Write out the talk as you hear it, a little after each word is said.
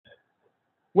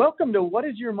Welcome to What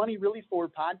Is Your Money Really For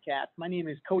podcast. My name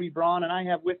is Cody Braun, and I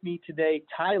have with me today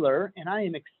Tyler, and I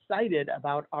am excited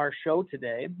about our show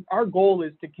today. Our goal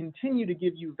is to continue to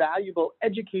give you valuable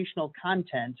educational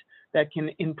content that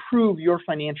can improve your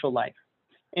financial life.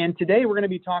 And today we're going to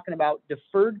be talking about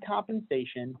deferred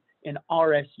compensation and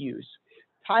RSUs.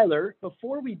 Tyler,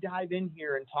 before we dive in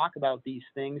here and talk about these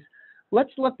things,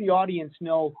 let's let the audience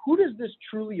know, who does this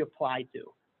truly apply to?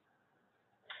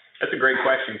 That's a great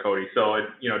question, Cody. So,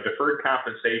 deferred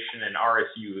compensation and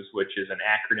RSUs, which is an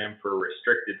acronym for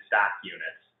restricted stock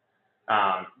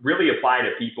units, really apply to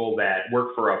people that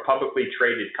work for a publicly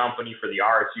traded company. For the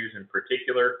RSUs in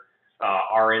particular,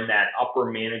 are in that upper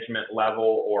management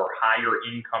level or higher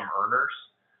income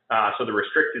earners. So the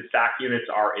restricted stock units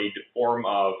are a form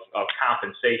of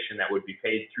compensation that would be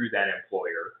paid through that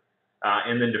employer.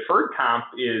 And then deferred comp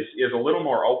is a little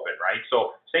more open, right?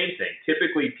 So same thing,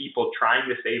 typically people trying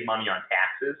to save money on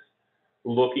taxes,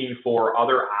 looking for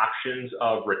other options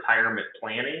of retirement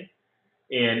planning,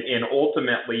 and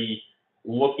ultimately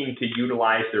looking to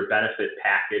utilize their benefit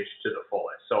package to the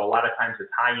fullest. So a lot of times it's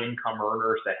high income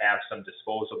earners that have some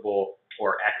disposable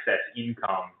or excess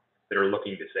income that are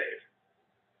looking to save.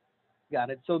 Got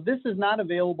it. So this is not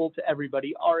available to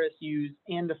everybody, RSUs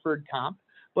and deferred comp.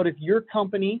 But if your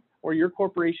company or your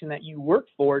corporation that you work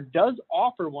for does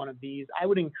offer one of these, I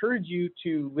would encourage you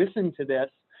to listen to this,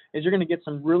 as you're going to get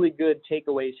some really good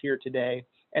takeaways here today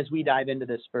as we dive into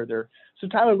this further. So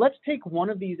Tyler, let's take one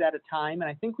of these at a time, and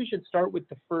I think we should start with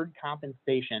deferred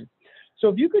compensation. So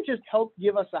if you could just help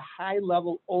give us a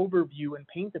high-level overview and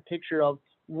paint the picture of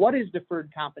what is deferred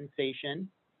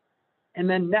compensation, and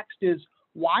then next is,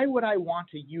 why would I want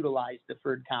to utilize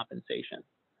deferred compensation?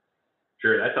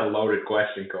 Sure, that's a loaded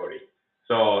question, Cody.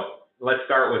 So let's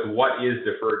start with, what is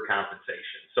deferred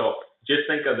compensation? So just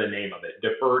think of the name of it,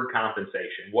 deferred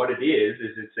compensation. What it is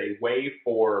it's a way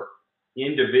for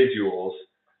individuals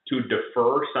to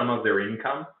defer some of their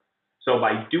income. So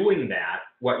by doing that,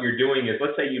 what you're doing is,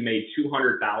 let's say you made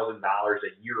 $200,000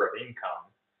 a year of income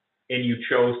and you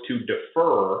chose to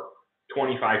defer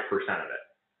 25% of it,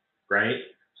 right?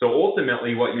 So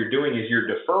ultimately what you're doing is you're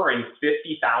deferring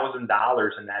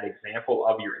 $50,000 in that example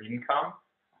of your income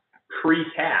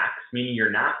pre-tax, meaning you're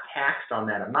not taxed on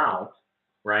that amount,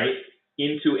 right,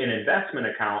 into an investment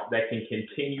account that can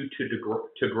continue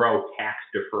to grow tax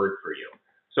deferred for you.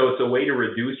 So it's a way to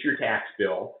reduce your tax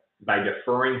bill by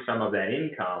deferring some of that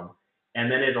income,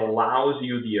 and then it allows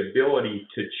you the ability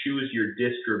to choose your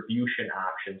distribution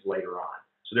options later on.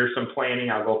 So there's some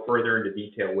planning. I'll go further into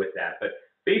detail with that, but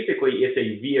basically it's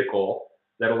a vehicle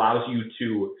that allows you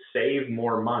to save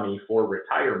more money for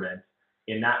retirement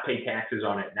and not pay taxes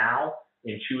on it now,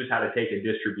 and choose how to take a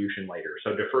distribution later.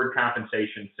 So deferred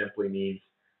compensation simply means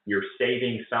you're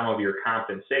saving some of your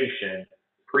compensation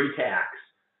pre-tax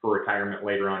for retirement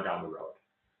later on down the road.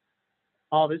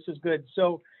 Oh, this is good.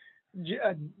 So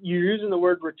you're using the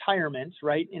word retirement,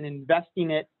 right, and investing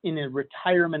it in a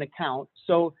retirement account.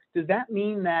 So does that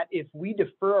mean that if we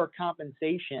defer our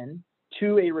compensation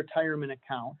to a retirement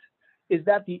account, is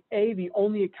that the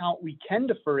only account we can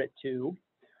defer it to?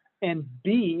 And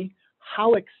B,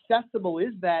 how accessible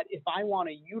is that if I want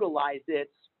to utilize it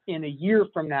in a year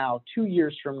from now, 2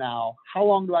 years from now? How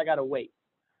long do I got to wait?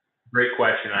 Great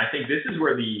question. I think this is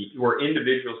where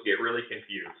individuals get really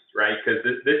confused, right? Because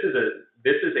this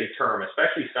is a term,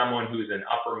 especially someone who's in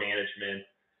upper management,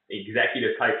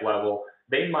 executive type level.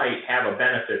 They might have a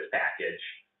benefits package,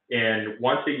 and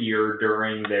once a year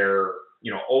during their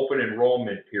open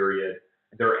enrollment period,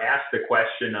 they're asked the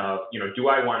question of, do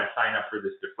I want to sign up for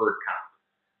this deferred comp?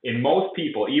 And most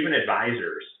people, even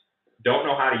advisors, don't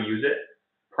know how to use it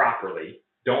properly,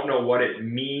 don't know what it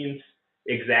means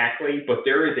exactly, but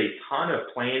there is a ton of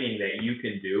planning that you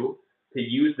can do to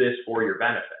use this for your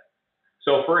benefit.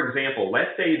 So for example,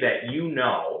 let's say that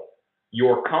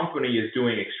your company is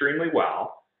doing extremely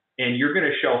well and you're going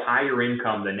to show higher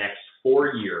income the next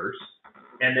 4 years,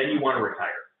 and then you want to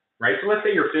retire, right? So let's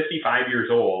say you're 55 years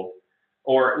old,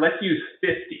 or let's use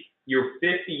 50. You're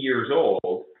 50 years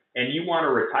old and you want to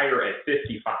retire at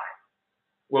 55.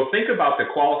 Well, think about the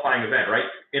qualifying event, right?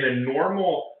 In a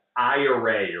normal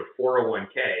IRA or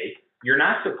 401k, you're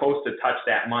not supposed to touch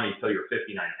that money till you're 59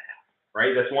 and a half,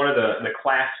 right? That's one of the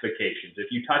classifications.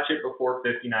 If you touch it before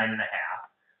 59 and a half,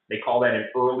 they call that an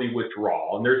early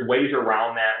withdrawal. And there's ways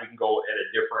around that. We can go at a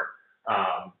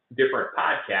different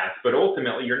podcast, but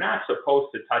ultimately you're not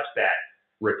supposed to touch that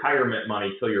retirement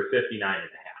money till you're 59 and a half.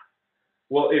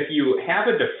 Well, if you have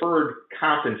a deferred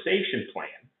compensation plan,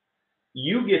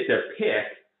 you get to pick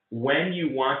when you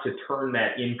want to turn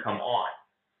that income on.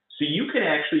 So you can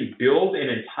actually build an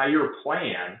entire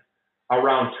plan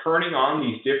around turning on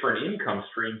these different income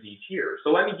streams each year.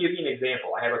 So let me give you an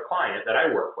example. I have a client that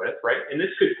I work with, right? And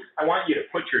I want you to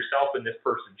put yourself in this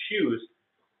person's shoes.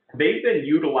 They've been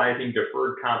utilizing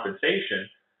deferred compensation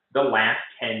the last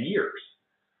 10 years.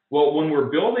 Well, when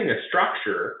we're building a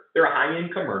structure, they're a high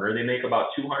income earner. They make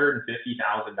about $250,000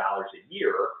 a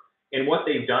year. And what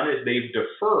they've done is they've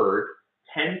deferred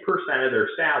 10% of their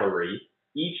salary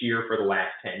each year for the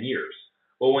last 10 years.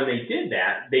 Well, when they did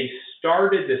that, they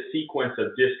started the sequence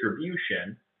of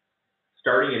distribution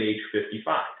starting at age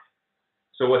 55.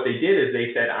 So what they did is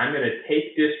they said, I'm going to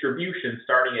take distribution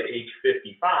starting at age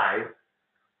 55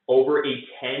 over a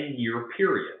 10-year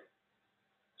period.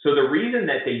 So the reason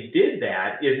that they did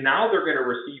that is now they're going to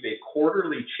receive a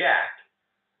quarterly check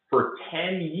for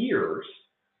 10 years,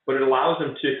 but it allows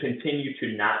them to continue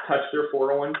to not touch their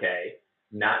 401k,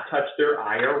 not touch their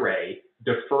IRA,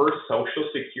 defer Social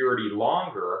Security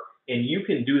longer, and you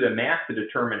can do the math to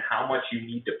determine how much you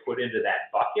need to put into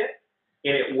that bucket,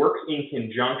 and it works in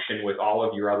conjunction with all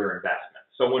of your other investments.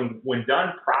 So when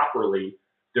done properly,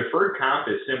 deferred comp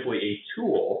is simply a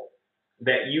tool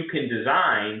that you can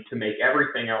design to make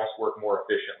everything else work more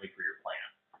efficiently for your plan.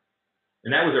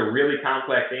 And that was a really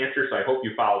complex answer, so I hope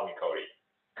you followed me, Cody.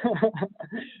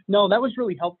 No, that was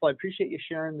really helpful. I appreciate you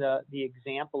sharing the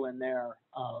example in there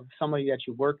of somebody that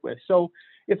you worked with. So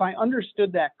if I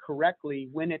understood that correctly,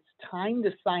 when it's time to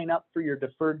sign up for your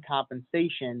deferred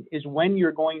compensation is when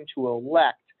you're going to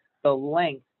elect the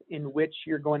length in which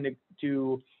you're going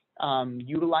to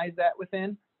utilize that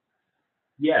within?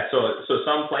 Yeah, so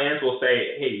some plans will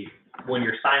say, hey, when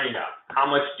you're signing up, how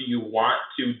much do you want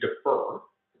to defer,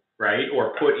 right,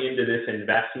 or put into this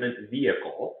investment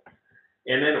vehicle?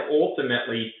 And then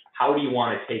ultimately, how do you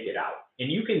want to take it out?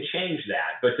 And you can change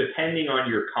that, but depending on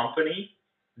your company,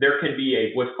 there can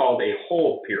be what's called a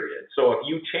hold period. So if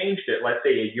you changed it, let's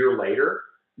say a year later,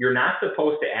 you're not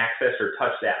supposed to access or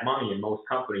touch that money in most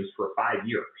companies for 5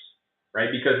 years, right?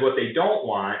 Because what they don't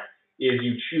want is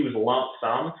you choose lump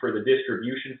sum for the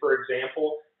distribution, for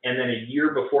example, and then a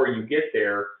year before you get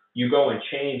there, you go and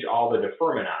change all the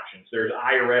deferment options. There's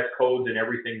IRS codes and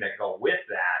everything that go with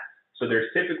that. So there's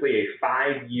typically a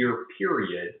 5-year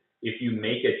period if you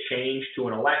make a change to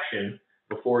an election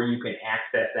before you can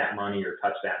access that money or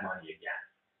touch that money again.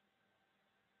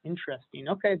 Interesting.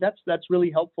 Okay, that's really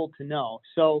helpful to know.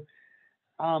 So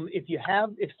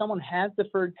if someone has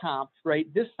deferred comp, right,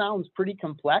 this sounds pretty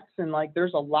complex and like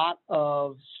there's a lot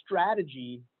of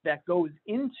strategy that goes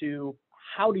into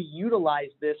how to utilize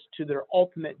this to their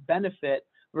ultimate benefit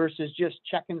versus just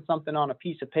checking something on a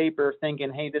piece of paper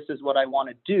thinking, hey, this is what I want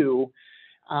to do.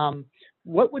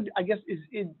 What would, I guess,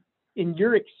 is in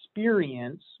your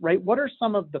experience, right, what are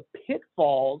some of the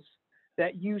pitfalls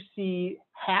that you see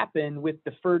happen with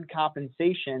deferred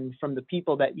compensation from the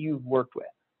people that you've worked with?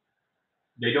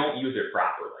 They don't use it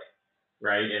properly,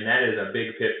 right? And that is a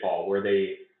big pitfall where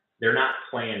they're not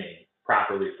planning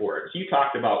properly for it. So you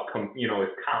talked about,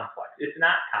 it's complex. It's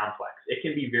not complex. It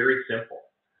can be very simple,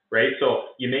 right?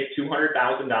 So you make $200,000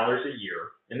 a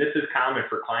year, and this is common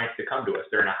for clients to come to us.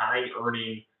 They're in a high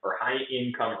earning or high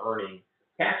income earning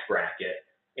tax bracket,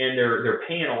 and they're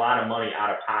paying a lot of money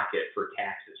out of pocket for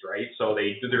taxes, right? So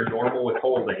they do their normal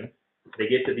withholding. They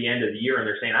get to the end of the year and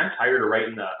they're saying, I'm tired of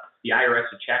writing the IRS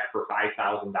a check for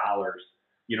 $5,000,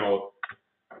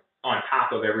 on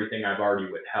top of everything I've already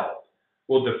withheld.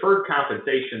 Well, deferred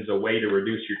compensation is a way to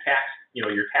reduce your tax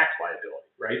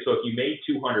liability, right? So if you made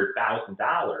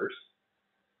 $200,000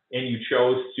 and you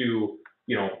chose to,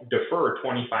 defer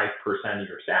 25% of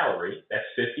your salary, that's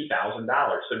 $50,000.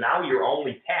 So now you're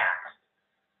only taxed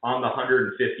on the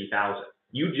 $150,000.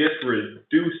 You just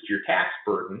reduced your tax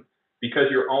burden because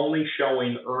you're only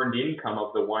showing earned income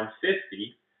of the $150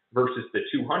 versus the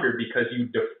 $200 because you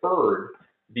deferred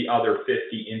the other $50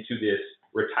 into this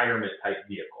retirement type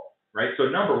vehicle, right? So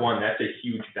number one, that's a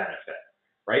huge benefit,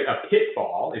 right? A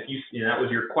pitfall, that was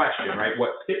your question, right? What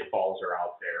pitfalls are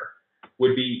out there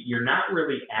would be you're not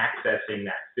really accessing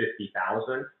that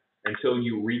 $50,000 until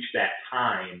you reach that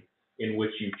time in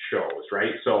which you chose,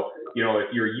 right? So,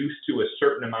 if you're used to a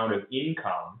certain amount of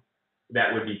income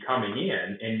that would be coming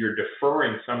in and you're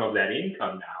deferring some of that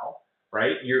income now,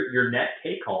 right? Your net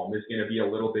take home is going to be a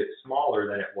little bit smaller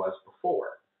than it was before,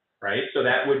 right? So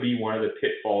that would be one of the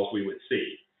pitfalls we would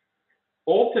see.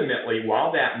 Ultimately,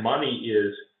 while that money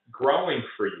is growing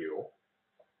for you,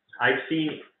 I've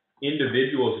seen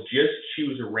individuals just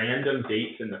choose random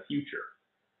dates in the future.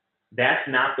 That's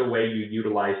not the way you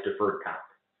utilize deferred comp.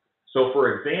 So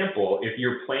for example, if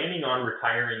you're planning on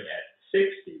retiring at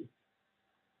 60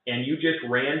 and you just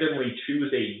randomly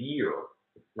choose a year,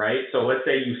 right? So let's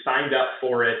say you signed up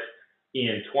for it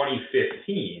in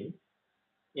 2015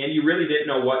 and you really didn't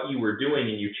know what you were doing,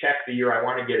 and you checked the year, I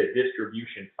want to get a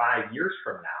distribution 5 years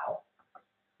from now,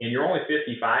 and you're only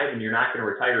 55 and you're not going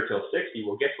to retire till 60,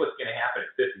 well, guess what's going to happen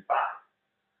at 55?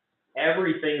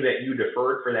 Everything that you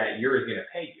deferred for that year is going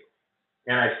to pay you.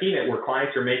 And I've seen it where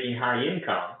clients are making high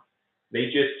income. They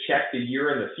just check the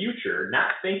year in the future,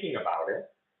 not thinking about it,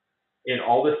 and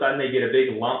all of a sudden they get a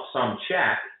big lump sum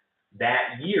check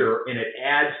that year, and it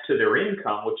adds to their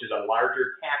income, which is a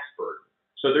larger tax burden.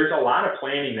 So there's a lot of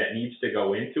planning that needs to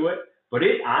go into it, but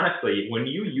it honestly, when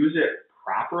you use it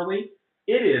properly,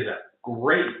 it is a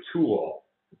great tool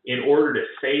in order to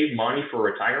save money for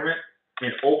retirement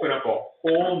and open up a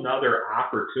whole nother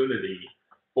opportunity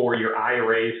for your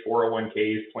IRAs,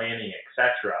 401ks, planning,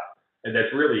 etc. And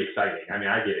that's really exciting. I mean,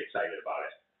 I get excited about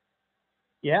it.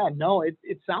 Yeah, no, it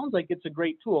sounds like it's a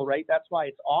great tool, right? That's why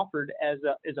it's offered as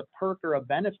a perk or a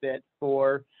benefit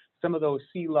for some of those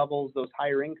C-levels, those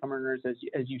higher income earners, as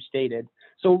you stated.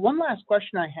 So one last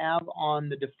question I have on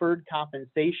the deferred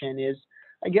compensation is,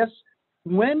 I guess,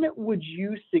 when would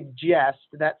you suggest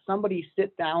that somebody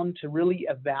sit down to really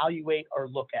evaluate or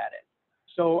look at it?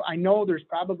 So I know there's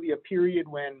probably a period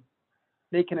when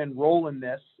they can enroll in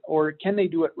this, or can they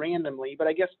do it randomly? But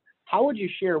I guess, how would you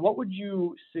share, what would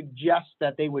you suggest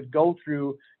that they would go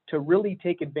through to really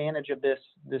take advantage of this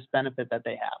benefit that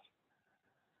they have?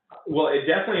 Well, it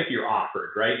definitely, if you're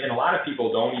offered, right? And a lot of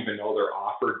people don't even know they're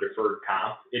offered deferred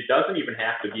comp. It doesn't even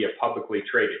have to be a publicly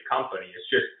traded company. It's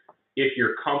just, if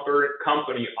your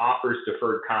company offers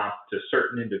deferred comp to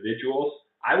certain individuals,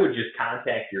 I would just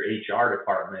contact your HR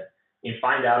department and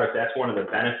find out if that's one of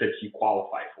the benefits you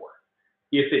qualify for.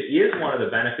 If it is one of the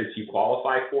benefits you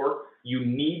qualify for, you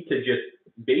need to just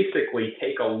basically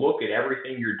take a look at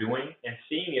everything you're doing and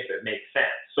seeing if it makes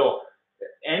sense. So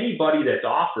anybody that's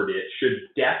offered it should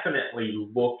definitely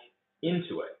look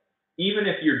into it. Even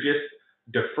if you're just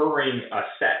deferring a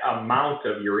set amount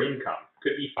of your income,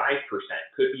 could be 5%,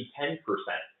 could be 10%.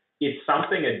 It's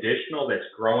something additional that's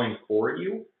growing for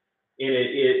you, and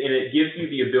it gives you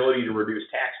the ability to reduce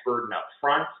tax burden up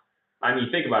front. I mean,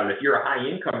 think about it. If you're a high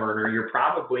income earner, you're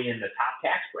probably in the top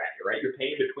tax bracket, right? You're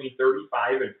paying between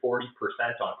 35 and 40%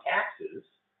 on taxes.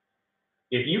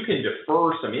 If you can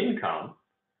defer some income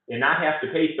and not have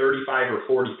to pay 35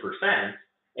 or 40%,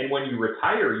 and when you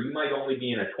retire, you might only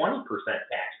be in a 20%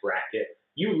 tax bracket,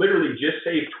 you literally just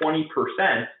saved 20%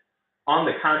 on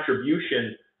the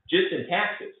contribution just in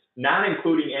taxes, not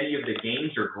including any of the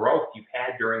gains or growth you've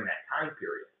had during that time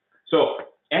period. So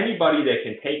anybody that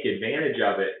can take advantage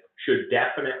of it should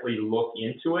definitely look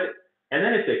into it. And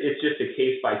then it's just a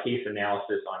case-by-case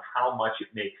analysis on how much it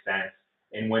makes sense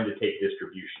and when to take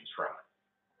distributions from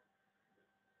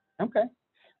it. Okay,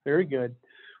 very good.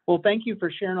 Well, thank you for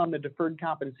sharing on the deferred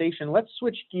compensation. Let's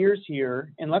switch gears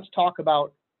here and let's talk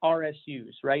about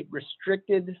RSUs, right?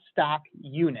 Restricted stock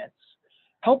units.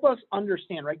 Help us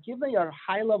understand, right? Give me a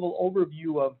high-level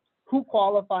overview of who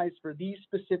qualifies for these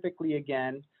specifically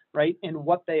again, right, and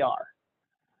what they are.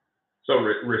 So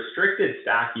restricted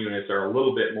stock units are a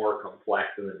little bit more complex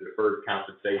than the deferred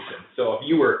compensation. So if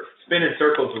you were spinning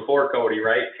circles before, Cody,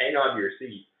 right, hang on to your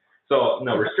seat. So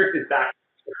no, restricted stock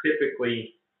are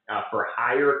typically for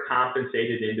higher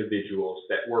compensated individuals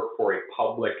that work for a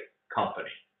public company,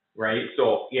 right?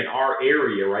 So in our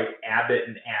area, right, Abbott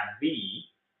and AbbVie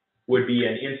would be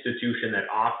an institution that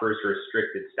offers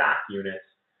restricted stock units.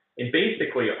 And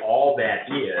basically all that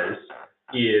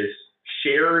is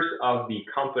shares of the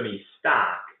company's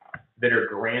stock that are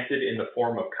granted in the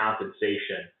form of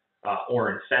compensation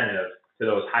or incentive to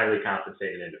those highly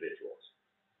compensated individuals.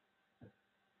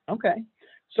 Okay.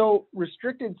 So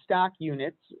restricted stock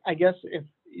units, I guess,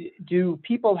 do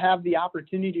people have the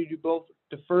opportunity to do both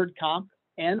deferred comp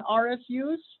and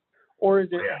RSUs, or is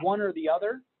it one or the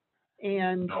other?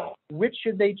 And which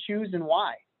should they choose and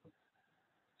why?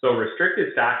 So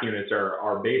restricted stock units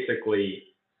are basically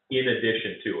in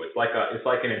addition to. It's like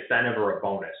an incentive or a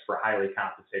bonus for highly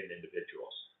compensated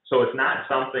individuals. So it's not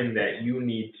something that you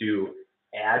need to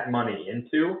add money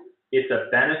into. It's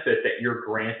a benefit that you're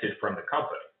granted from the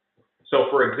company. So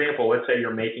for example, let's say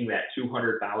you're making that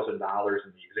 $200,000 in the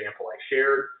example I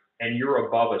shared, and you're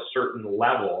above a certain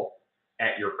level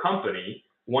at your company.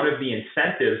 One of the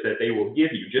incentives that they will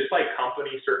give you, just like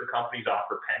certain companies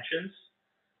offer pensions,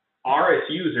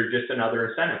 RSUs are just another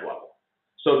incentive level.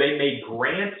 So they may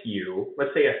grant you,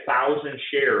 let's say, 1,000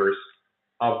 shares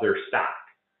of their stock.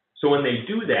 So when they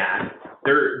do that,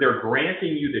 they're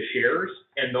granting you the shares,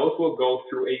 and those will go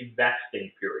through a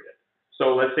vesting period.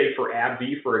 So let's say for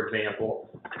AbbVie, for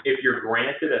example, if you're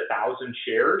granted 1,000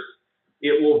 shares,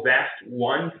 it will vest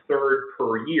 1/3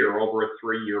 per year over a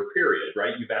 3-year period,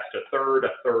 right? You vest a third,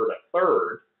 a third, a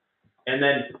third And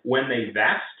then when they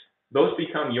vest, those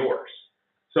become yours.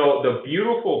 So the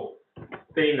beautiful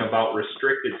thing about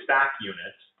restricted stock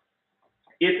units,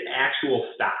 it's actual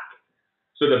stock.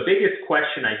 So the biggest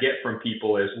question I get from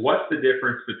people is, what's the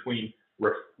difference between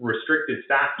restricted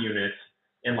stock units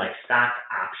and like stock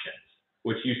options,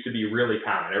 which used to be really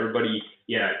common. Everybody,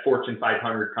 Fortune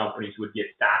 500 companies would get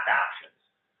stock options.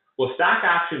 Well, stock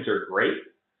options are great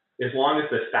as long as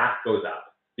the stock goes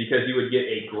up, because you would get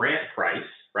a grant price,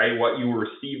 right? What you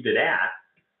received it at.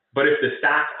 But if the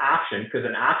stock option, because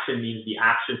an option means the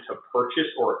option to purchase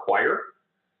or acquire.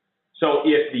 So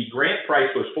if the grant price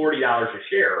was $40 a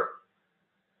share,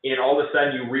 and all of a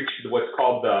sudden you reach what's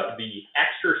called the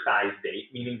exercise date,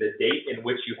 meaning the date in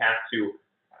which you have to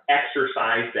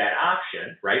exercise that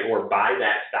option, right, or buy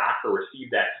that stock or receive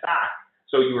that stock.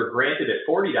 So you were granted at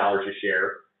 $40 a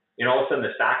share, and all of a sudden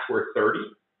the stock's worth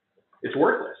 $30. It's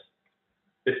worthless.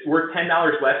 It's worth $10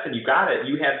 less than you got it.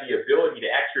 You have the ability to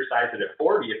exercise it at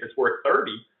 40. If it's worth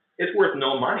 30, it's worth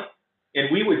no money. And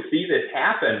we would see this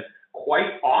happen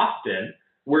quite often,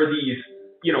 where these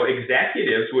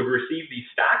executives would receive these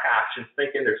stock options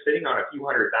thinking they're sitting on a few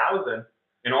 $100,000,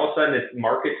 and all of a sudden it's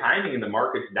market timing and the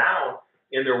market's down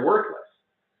and they're worthless.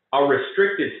 A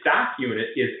restricted stock unit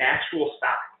is actual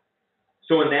stock.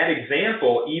 So in that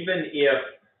example, even if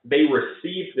they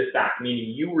received the stock,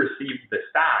 meaning you received the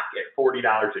stock at $40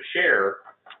 a share,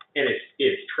 and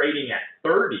it's trading at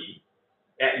 30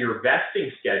 at your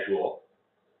vesting schedule,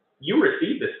 you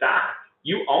received the stock,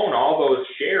 you own all those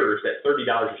shares at $30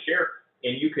 a share,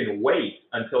 and you can wait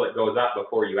until it goes up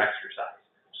before you exercise.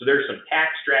 So there's some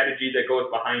tax strategy that goes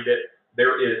behind it.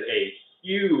 There is a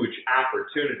huge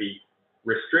opportunity.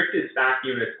 Restricted stock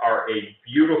units are a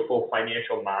beautiful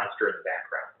financial monster in the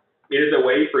background. It is a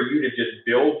way for you to just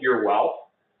build your wealth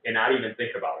and not even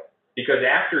think about it. Because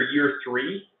after year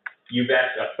 3, you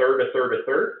vest a third, a third, a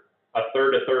third, a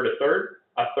third, a third, a third,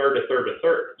 a third, a third, a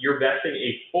third. You're vesting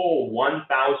a full 1,000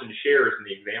 shares in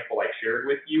the example I shared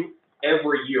with you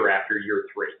every year after year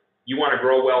 3. You want to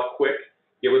grow wealth quick?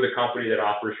 Get with a company that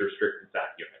offers restricted stock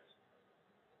units.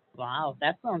 Wow,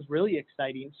 that sounds really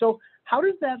exciting. So how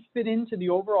does that fit into the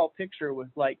overall picture with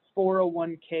like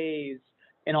 401ks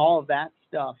and all of that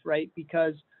stuff, right?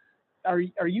 Because are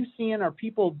you seeing, are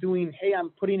people doing, hey, I'm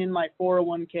putting in my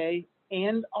 401k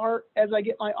and as I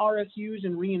get my RSUs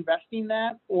and reinvesting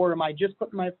that, or am I just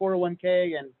putting my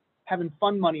 401k and having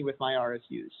fun money with my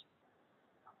RSUs?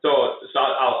 So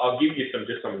I'll give you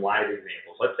just some live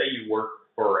examples. Let's say you work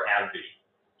for AbbVie,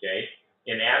 okay?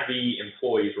 And AbbVie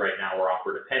employees right now are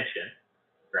offered a pension,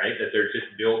 right, that they're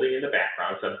just building in the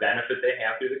background. It's a benefit they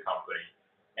have through the company.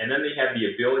 And then they have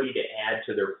the ability to add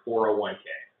to their 401k,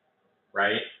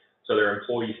 right? So their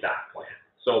employee stock plan.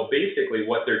 So basically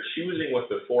what they're choosing with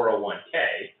the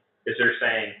 401k is they're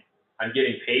saying, I'm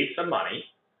getting paid some money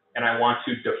and I want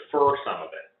to defer some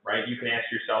of it, right? You can ask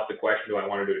yourself the question, do I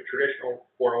want to do a traditional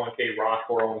 401k, Roth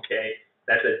 401k?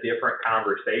 That's a different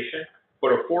conversation.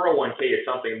 But a 401k is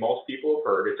something most people have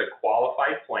heard. It's a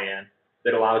qualified plan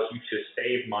that allows you to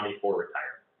save money for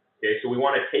retirement. Okay, so we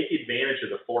want to take advantage of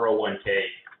the 401k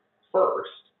first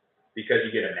because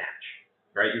you get a match,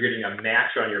 right? You're getting a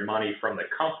match on your money from the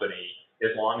company as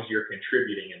long as you're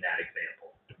contributing in that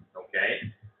example, okay?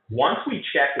 Once we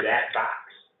check that box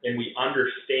and we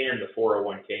understand the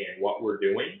 401k and what we're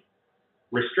doing,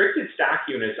 restricted stock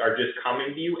units are just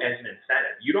coming to you as an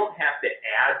incentive. You don't have to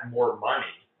add more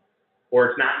money,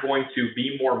 or it's not going to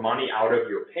be more money out of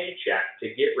your paycheck to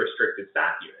get restricted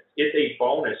stock units. It's a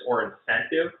bonus or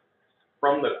incentive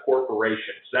from the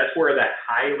corporation. So that's where that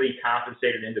highly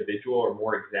compensated individual or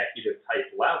more executive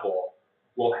type level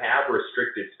will have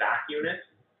restricted stock units.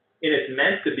 And it's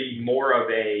meant to be more of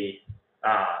an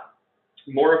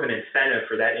incentive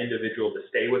for that individual to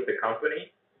stay with the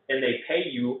company, and they pay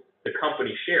you the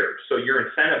company shares. So you're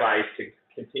incentivized to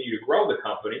continue to grow the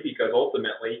company because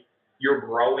ultimately you're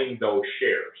growing those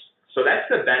shares. So that's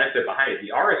the benefit behind it.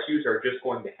 The RSUs are just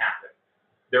going to happen.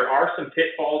 There are some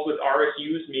pitfalls with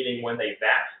RSUs, meaning when they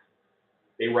vest,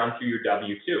 they run through your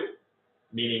W-2,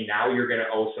 meaning now you're going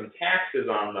to owe some taxes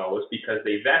on those because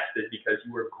they vested, because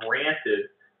you were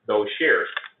granted those shares.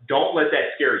 Don't let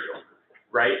that scare you,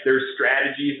 right? There's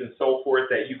strategies and so forth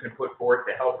that you can put forth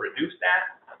to help reduce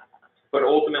that, but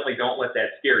ultimately don't let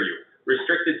that scare you.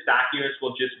 Restricted stock units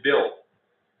will just build.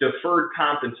 Deferred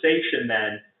compensation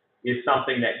then is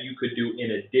something that you could do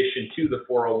in addition to the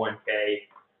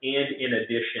 401k and in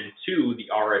addition to the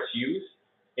RSUs.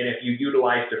 And if you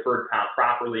utilize deferred comp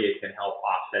properly, it can help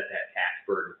offset that tax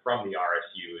burden from the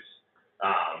RSUs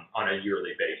on a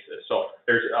yearly basis. So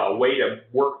there's a way to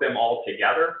work them all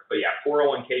together. But yeah,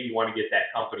 401k, you want to get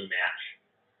that company match.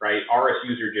 right?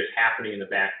 RSUs are just happening in the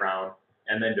background,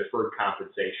 and then deferred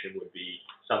compensation would be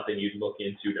something you'd look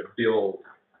into to build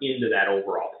into that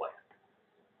overall plan.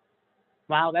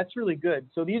 Wow, that's really good.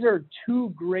 So these are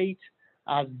two great,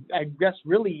 I guess,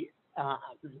 really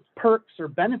perks or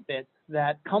benefits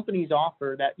that companies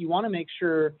offer that you want to make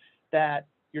sure that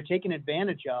you're taking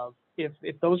advantage of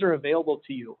if those are available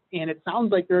to you. And it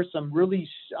sounds like there's some really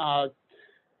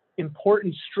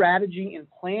important strategy and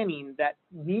planning that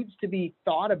needs to be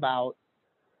thought about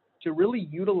to really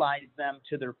utilize them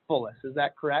to their fullest. Is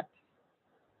that correct?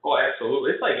 Oh,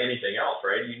 absolutely. It's like anything else,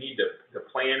 right? You need to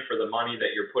plan for the money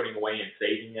that you're putting away and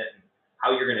saving it, and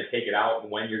how you're going to take it out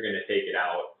and when you're going to take it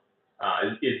out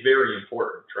is very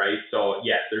important, right? So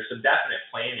yes, there's some definite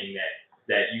planning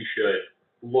that you should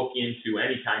look into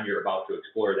anytime you're about to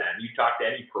explore that. And you talk to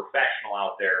any professional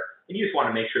out there, and you just want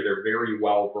to make sure they're very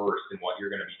well versed in what you're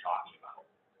going to be talking about.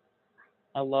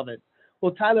 I love it.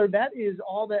 Well, Tyler, that is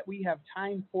all that we have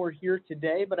time for here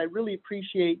today, but I really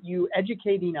appreciate you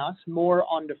educating us more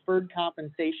on deferred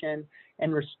compensation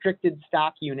and restricted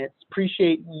stock units.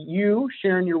 Appreciate you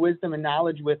sharing your wisdom and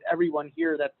knowledge with everyone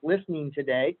here that's listening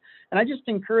today. And I just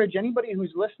encourage anybody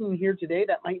who's listening here today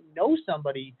that might know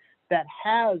somebody that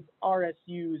has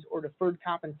RSUs or deferred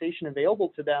compensation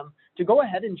available to them to go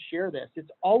ahead and share this. It's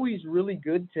always really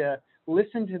good to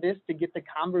listen to this to get the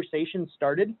conversation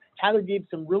started. Tyler gave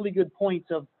some really good points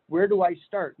of where do I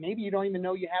start? Maybe you don't even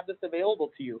know you have this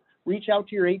available to you. Reach out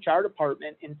to your HR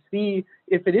department and see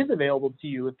if it is available to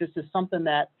you, if this is something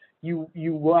that you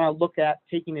want to look at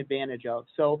taking advantage of.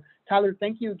 So Tyler,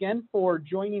 thank you again for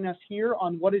joining us here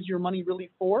on What Is Your Money Really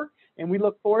For? And we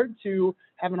look forward to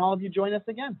having all of you join us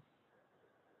again.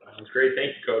 Sounds great. Thank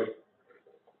you, Cody.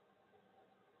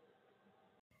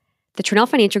 The Trinnell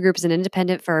Financial Group is an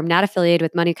independent firm not affiliated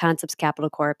with Money Concepts Capital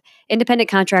Corp., independent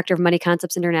contractor of Money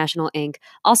Concepts International, Inc.,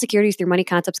 all securities through Money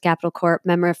Concepts Capital Corp.,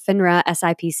 member of FINRA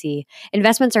SIPC.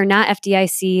 Investments are not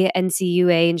FDIC,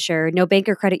 NCUA insured, no bank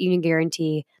or credit union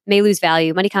guarantee, may lose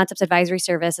value. Money Concepts Advisory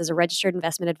Service is a registered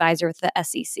investment advisor with the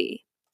SEC.